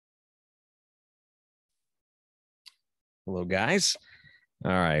Hello, guys.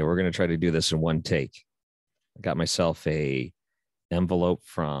 All right, we're going to try to do this in one take. I got myself a envelope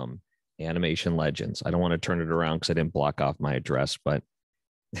from Animation Legends. I don't want to turn it around because I didn't block off my address, but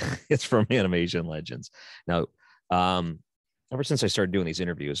it's from Animation Legends. Now, um, ever since I started doing these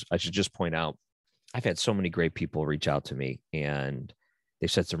interviews, I should just point out I've had so many great people reach out to me, and they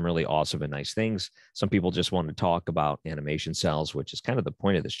said some really awesome and nice things. Some people just want to talk about animation cells, which is kind of the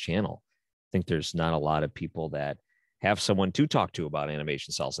point of this channel. I think there's not a lot of people that have someone to talk to about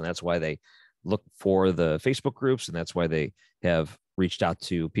animation cells, and that's why they look for the Facebook groups, and that's why they have reached out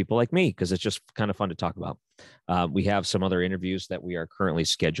to people like me, because it's just kind of fun to talk about. We have some other interviews that we are currently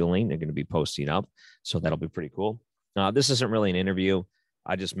scheduling. They're going to be posting up, so that'll be pretty cool. This isn't really an interview.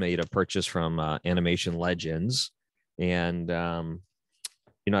 I just made a purchase from Animation Legends, and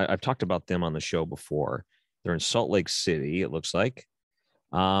I've talked about them on the show before. They're in Salt Lake City, it looks like.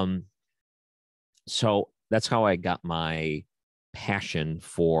 Um, so that's how I got my passion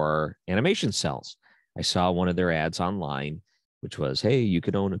for animation cells. I saw one of their ads online, which was, "Hey, you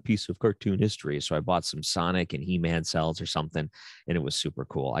could own a piece of cartoon history." So I bought some Sonic and He-Man cells or something, and it was super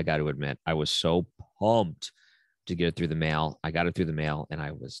cool. I got to admit, I was so pumped to get it through the mail. I got it through the mail, and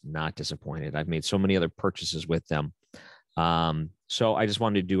I was not disappointed. I've made so many other purchases with them. So I just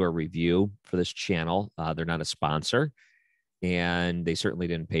wanted to do a review for this channel. They're not a sponsor, and they certainly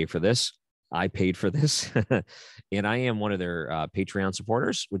didn't pay for this. I paid for this, and I am one of their Patreon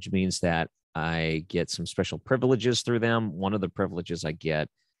supporters, which means that I get some special privileges through them. One of the privileges I get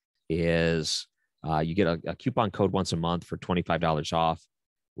is you get a coupon code once a month for $25 off,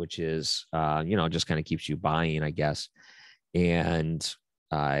 which is, just kind of keeps you buying, I guess. And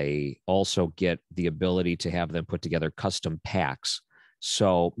I also get the ability to have them put together custom packs.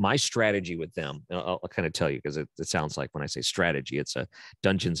 So my strategy with them, I'll kind of tell you, because it sounds like when I say strategy, it's a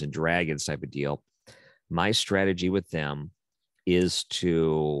Dungeons and Dragons type of deal. My strategy with them is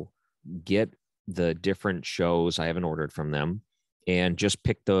to get the different shows I haven't ordered from them and just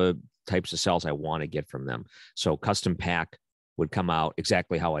pick the types of cells I want to get from them. So custom pack would come out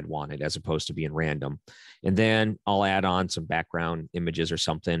exactly how I'd want it, as opposed to being random. And then I'll add on some background images or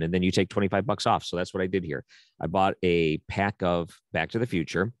something, and then you take $25 off. So that's what I did here. I bought a pack of Back to the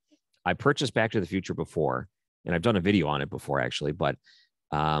Future. I purchased Back to the Future before, and I've done a video on it before, actually. But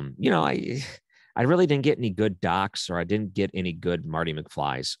I really didn't get any good docs, or I didn't get any good Marty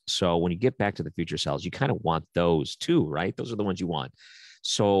McFlys. So when you get Back to the Future cells, you kind of want those too, right? Those are the ones you want.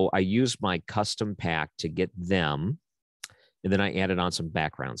 So I used my custom pack to get them, and then I added on some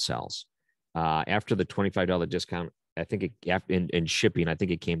background cells. After the $25 discount, I think in shipping, I think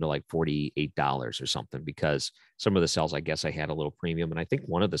it came to like $48 or something, because some of the cells, I guess I had a little premium. And I think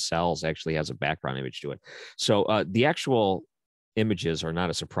one of the cells actually has a background image to it. So the actual images are not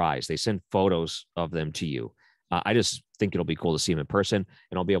a surprise. They send photos of them to you. I just think it'll be cool to see them in person,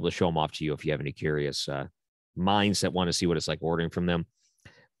 and I'll be able to show them off to you if you have any curious minds that want to see what it's like ordering from them.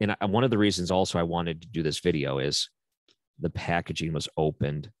 And one of the reasons also I wanted to do this video is the packaging was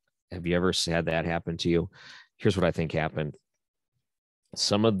opened. Have you ever had that happen to you? Here's what I think happened.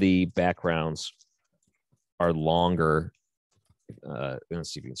 Some of the backgrounds are longer. Let's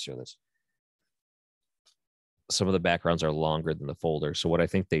see if you can show this. Some of the backgrounds are longer than the folder. So what I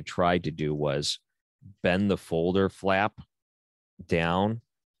think they tried to do was bend the folder flap down.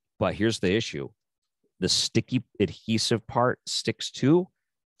 But here's the issue. The sticky adhesive part sticks to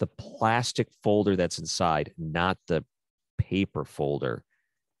the plastic folder that's inside, not the paper folder.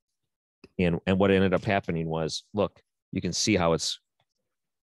 And what ended up happening was, look, you can see how it's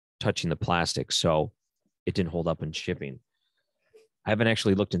touching the plastic. So it didn't hold up in shipping. I haven't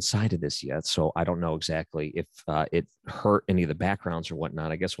actually looked inside of this yet, so I don't know exactly if it hurt any of the backgrounds or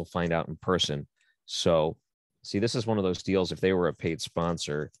whatnot. I guess we'll find out in person. So, see, this is one of those deals. If they were a paid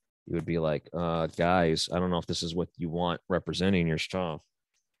sponsor, you would be like, guys, I don't know if this is what you want representing your stuff.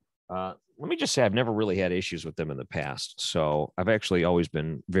 Let me just say, I've never really had issues with them in the past. So I've actually always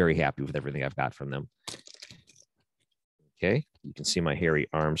been very happy with everything I've got from them. Okay, you can see my hairy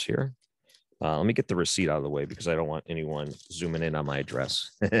arms here. Let me get the receipt out of the way, because I don't want anyone zooming in on my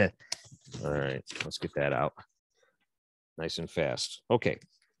address. All right, let's get that out. Nice and fast. Okay.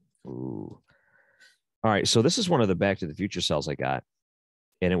 Ooh. All right, so this is one of the Back to the Future cells I got.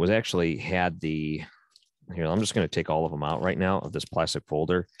 And it was actually had the, here, I'm just going to take all of them out right now of this plastic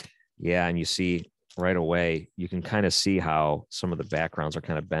folder. Yeah, and you see right away, you can kind of see how some of the backgrounds are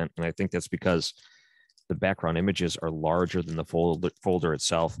kind of bent. And I think that's because the background images are larger than the folder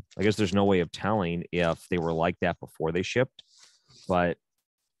itself. I guess there's no way of telling if they were like that before they shipped, but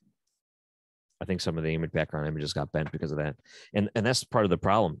I think some of the background images got bent because of that. And that's part of the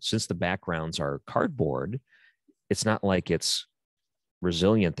problem. Since the backgrounds are cardboard, it's not like it's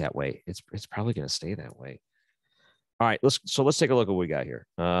resilient that way. It's probably going to stay that way. All right, let's take a look at what we got here.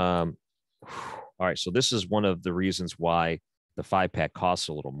 All right, so this is one of the reasons why the 5-pack costs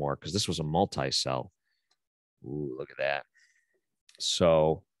a little more, because this was a multi-cell. Ooh, look at that.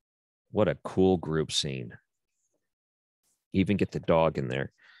 So what a cool group scene. Even get the dog in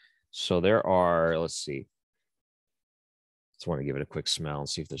there. So there are, let's see. Just want to give it a quick smell and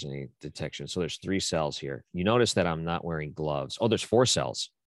see if there's any detection. So there's 3 cells here. You notice that I'm not wearing gloves. Oh, there's 4 cells.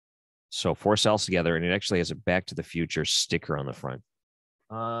 So 4 cells together, and it actually has a Back to the Future sticker on the front.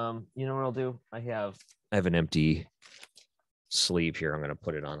 You know what I'll do? I have an empty sleeve here. I'm going to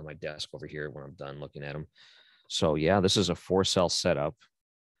put it on my desk over here when I'm done looking at them. So yeah, this is a 4-cell setup.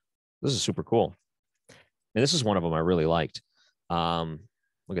 This is super cool. And this is one of them I really liked.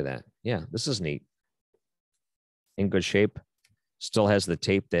 Look at that. Yeah, this is neat. In good shape. Still has the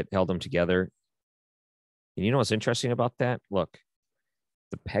tape that held them together. And you know what's interesting about that? Look,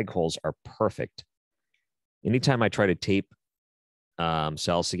 the peg holes are perfect. Anytime I try to tape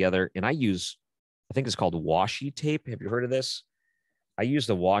cells together, and I think it's called washi tape. Have you heard of this? I use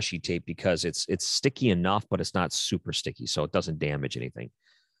the washi tape because it's sticky enough, but it's not super sticky, so it doesn't damage anything.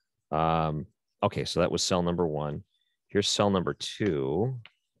 Okay, so that was cell number 1. Here's cell number 2.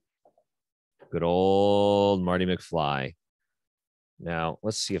 Good old Marty McFly. Now,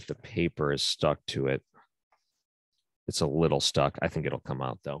 let's see if the paper is stuck to it. It's a little stuck. I think it'll come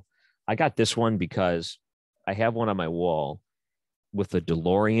out, though. I got this one because I have one on my wall with the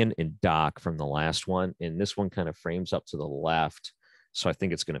DeLorean and Doc from the last one, and this one kind of frames up to the left, so I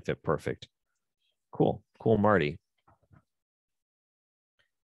think it's going to fit perfect. Cool. Cool, Marty.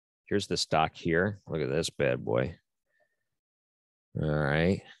 Here's this Doc here. Look at this bad boy. All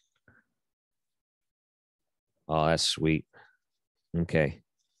right. Oh, that's sweet. Okay.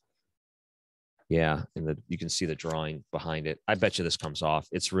 Yeah, and you can see the drawing behind it. I bet you this comes off.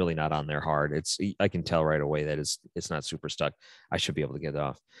 It's really not on there hard. I can tell right away that it's not super stuck. I should be able to get it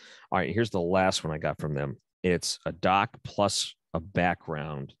off. All right, here's the last one I got from them. It's a Doc plus a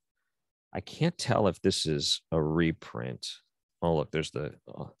background. I can't tell if this is a reprint. Oh, look, there's the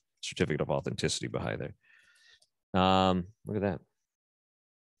certificate of authenticity behind there. Look at that.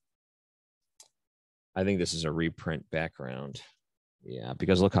 I think this is a reprint background. Yeah,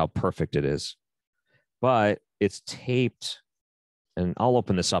 because look how perfect it is. But it's taped, and I'll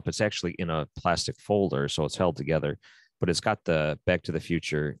open this up. It's actually in a plastic folder, so it's held together, but it's got the Back to the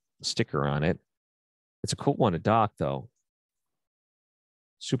Future sticker on it. It's a cool one to Doc, though.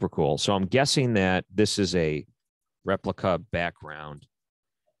 Super cool. So I'm guessing that this is a replica background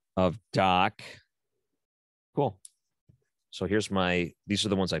of Doc. Cool. So these are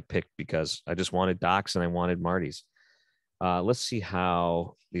the ones I picked because I just wanted Doc's and I wanted Marty's. Let's see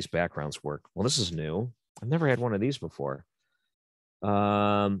how these backgrounds work. Well, this is new. I've never had one of these before.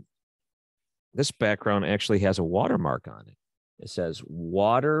 This background actually has a watermark on it. It says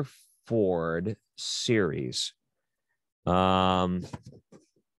Waterford Series. Let's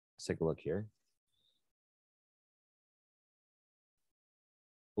take a look here.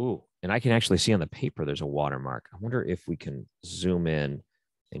 Ooh, and I can actually see on the paper there's a watermark. I wonder if we can zoom in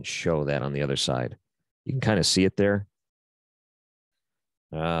and show that on the other side. You can kind of see it there.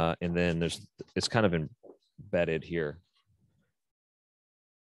 And then it's kind of embedded here.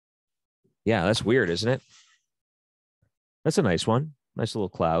 Yeah, that's weird, isn't it? That's a nice one. Nice little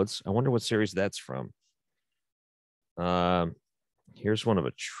clouds. I wonder what series that's from. Here's one of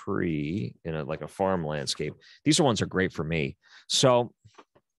a tree in like a farm landscape. These ones are great for me. So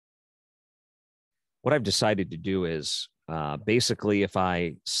what I've decided to do is basically if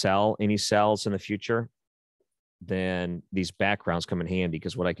I sell any cells in the future, then these backgrounds come in handy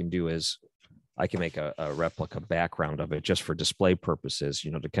because what I can do is I can make a replica background of it just for display purposes,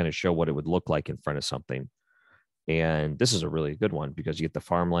 to kind of show what it would look like in front of something. And this is a really good one because you get the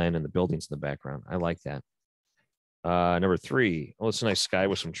farmland and the buildings in the background. I like that. Number 3. Oh, it's a nice sky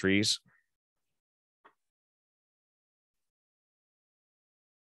with some trees.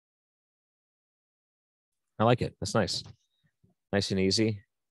 I like it. That's nice. Nice and easy.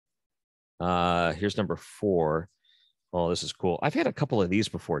 Here's number 4. Oh, this is cool. I've had a couple of these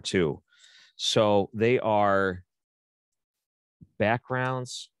before too. So they are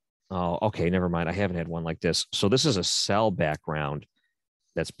backgrounds. Oh, okay. Never mind. I haven't had one like this. So this is a cell background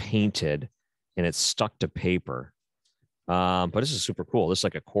that's painted and it's stuck to paper. But this is super cool. This is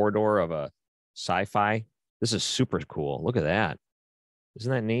like a corridor of a sci-fi. This is super cool. Look at that.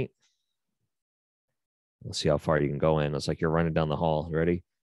 Isn't that neat? Let's see how far you can go in. It's like you're running down the hall. You ready?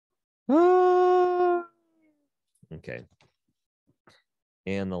 Okay.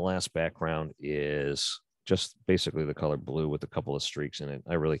 And the last background is just basically the color blue with a couple of streaks in it.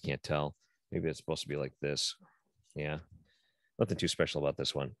 I really can't tell. Maybe it's supposed to be like this. Yeah, nothing too special about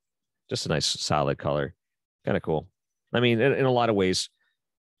this one. Just a nice solid color. Kind of cool. I mean, in a lot of ways,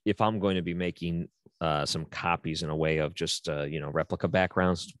 if I'm going to be making some copies in a way of just, replica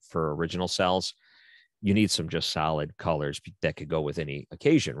backgrounds for original cells, you need some just solid colors that could go with any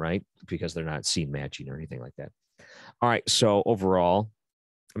occasion, right? Because they're not scene matching or anything like that. All right. So overall,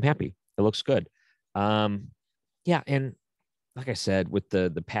 I'm happy. It looks good. Yeah. And like I said, with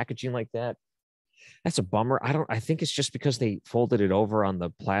the packaging like that, that's a bummer. I think it's just because they folded it over on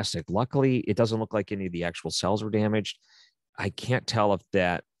the plastic. Luckily, it doesn't look like any of the actual cells were damaged. I can't tell if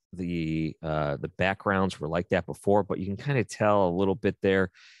the backgrounds were like that before, but you can kind of tell a little bit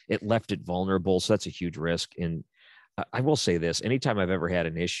there. It left it vulnerable, so that's a huge risk. And I will say this: anytime I've ever had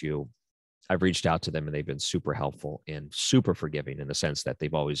an issue, I've reached out to them and they've been super helpful and super forgiving in the sense that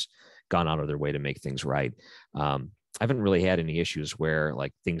they've always gone out of their way to make things right. I haven't really had any issues where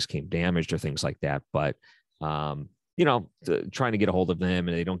like things came damaged or things like that, but trying to get a hold of them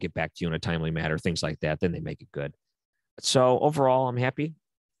and they don't get back to you in a timely manner, things like that, then they make it good. So overall, I'm happy.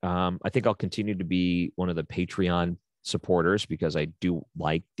 I think I'll continue to be one of the Patreon supporters because I do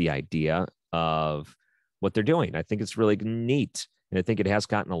like the idea of what they're doing. I think it's really neat. And I think it has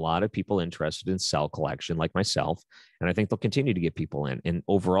gotten a lot of people interested in cell collection like myself. And I think they'll continue to get people in. And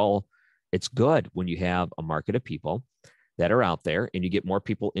overall, it's good when you have a market of people that are out there and you get more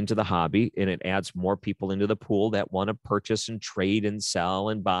people into the hobby and it adds more people into the pool that want to purchase and trade and sell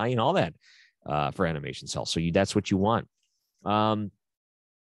and buy and all that for animation cells. So that's what you want. So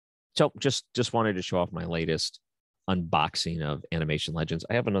just wanted to show off my latest unboxing of Animation Legends.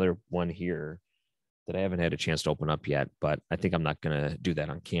 I have another one here that I haven't had a chance to open up yet, but I think I'm not going to do that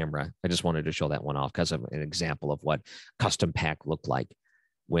on camera. I just wanted to show that one off because of an example of what custom pack looked like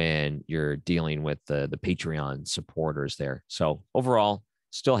when you're dealing with the Patreon supporters there. So overall,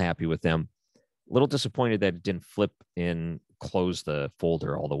 still happy with them. A little disappointed that it didn't flip and close the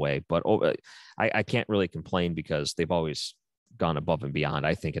folder all the way, but I can't really complain because they've always gone above and beyond,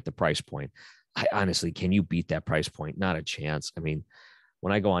 I think, at the price point. I honestly, can you beat that price point? Not a chance. I mean,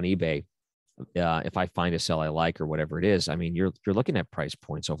 when I go on eBay, if I find a cell I like or whatever it is, I mean, you're looking at price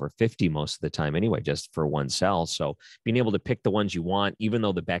points over 50 most of the time anyway, just for one cell. So being able to pick the ones you want, even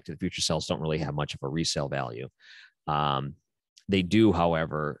though the Back to the Future cells don't really have much of a resale value, they do,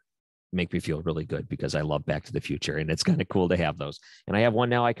 however, make me feel really good because I love Back to the Future and it's kind of cool to have those. And I have one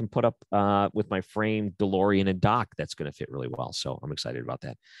now I can put up with my frame DeLorean and dock that's going to fit really well. So I'm excited about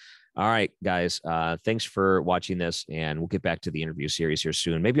that. All right, guys. Thanks for watching this, and we'll get back to the interview series here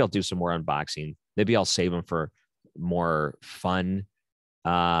soon. Maybe I'll do some more unboxing. Maybe I'll save them for more fun,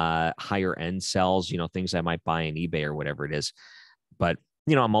 higher end cells, things I might buy on eBay or whatever it is. But,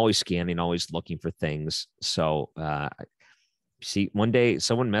 I'm always scanning, always looking for things. So, see, one day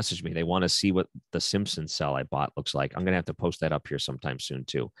someone messaged me. They want to see what the Simpsons cell I bought looks like. I'm going to have to post that up here sometime soon,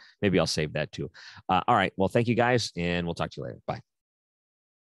 too. Maybe I'll save that, too. All right. Well, thank you, guys, and we'll talk to you later. Bye.